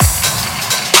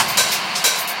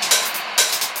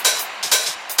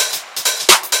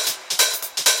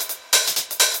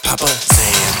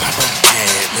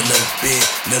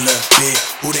little bit,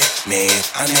 who that man?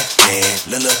 I'm that man,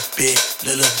 little bit,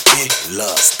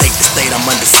 love. State to state, I'm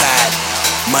undecided.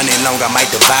 Money long, I might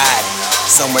divide.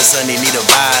 Somewhere sunny, need a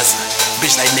vise.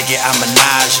 Bitch like nigga, I'm a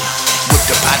Naja. Whip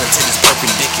the pot until it's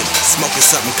perpendicular. Smoking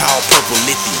something called purple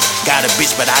lithium. Got a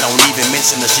bitch, but I don't even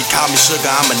mention her. She call me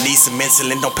sugar, I'ma need some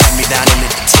insulin. Don't pat me down in the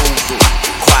tube.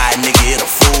 Quiet nigga, it'll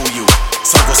fool you.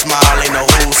 Circle small, ain't no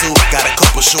who's who. Got a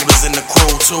couple shooters in the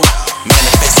crew too.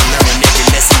 Manifesting, learning every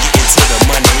lesson, getting to the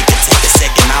money. It can take a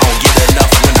second, I don't get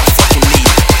enough when I fucking need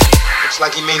it. Looks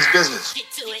like he means business. Get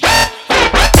to it.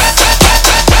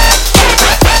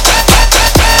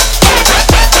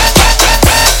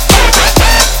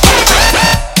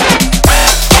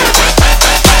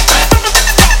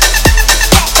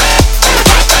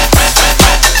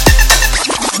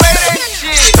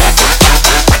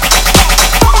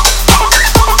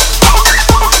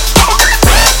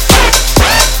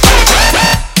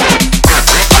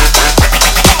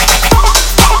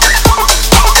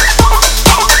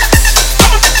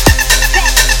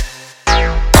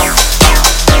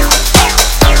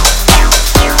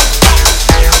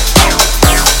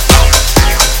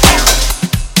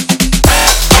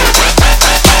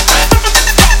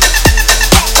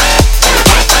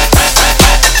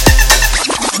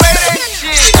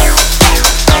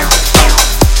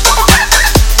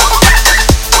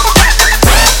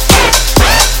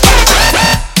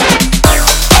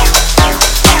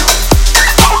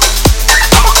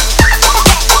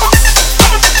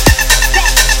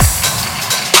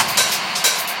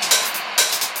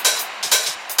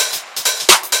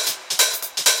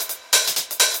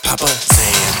 Papa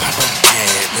Zan, Papa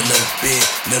Dad, little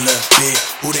bit,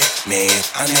 who that man?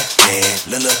 I'm that man,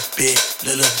 little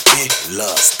bit,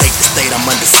 love. State to state, I'm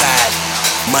undecided.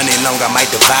 Money long, I might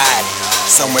divide.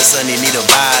 Somewhere sunny, need a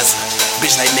vise.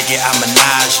 Bitch like nigga, I'm a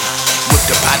Naja. Whip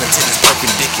the pot until it's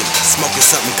perpendicular. Smoking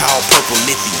something called purple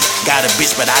lithium. Got a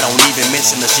bitch, but I don't even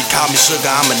mention her. She call me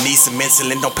sugar, I'ma need some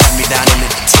insulin. Don't pat me down in the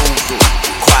tube.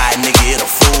 Quiet nigga,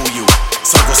 it'll fool you.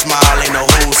 Circle small, ain't no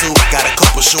who's who. Got a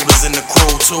couple shooters in the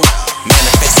crew too.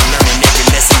 Manifesting, learning every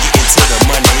lesson, getting to the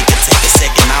money. It can take a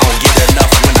second, I don't get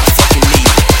enough when I fucking need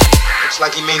it. Looks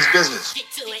like he means business. Get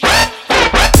to it.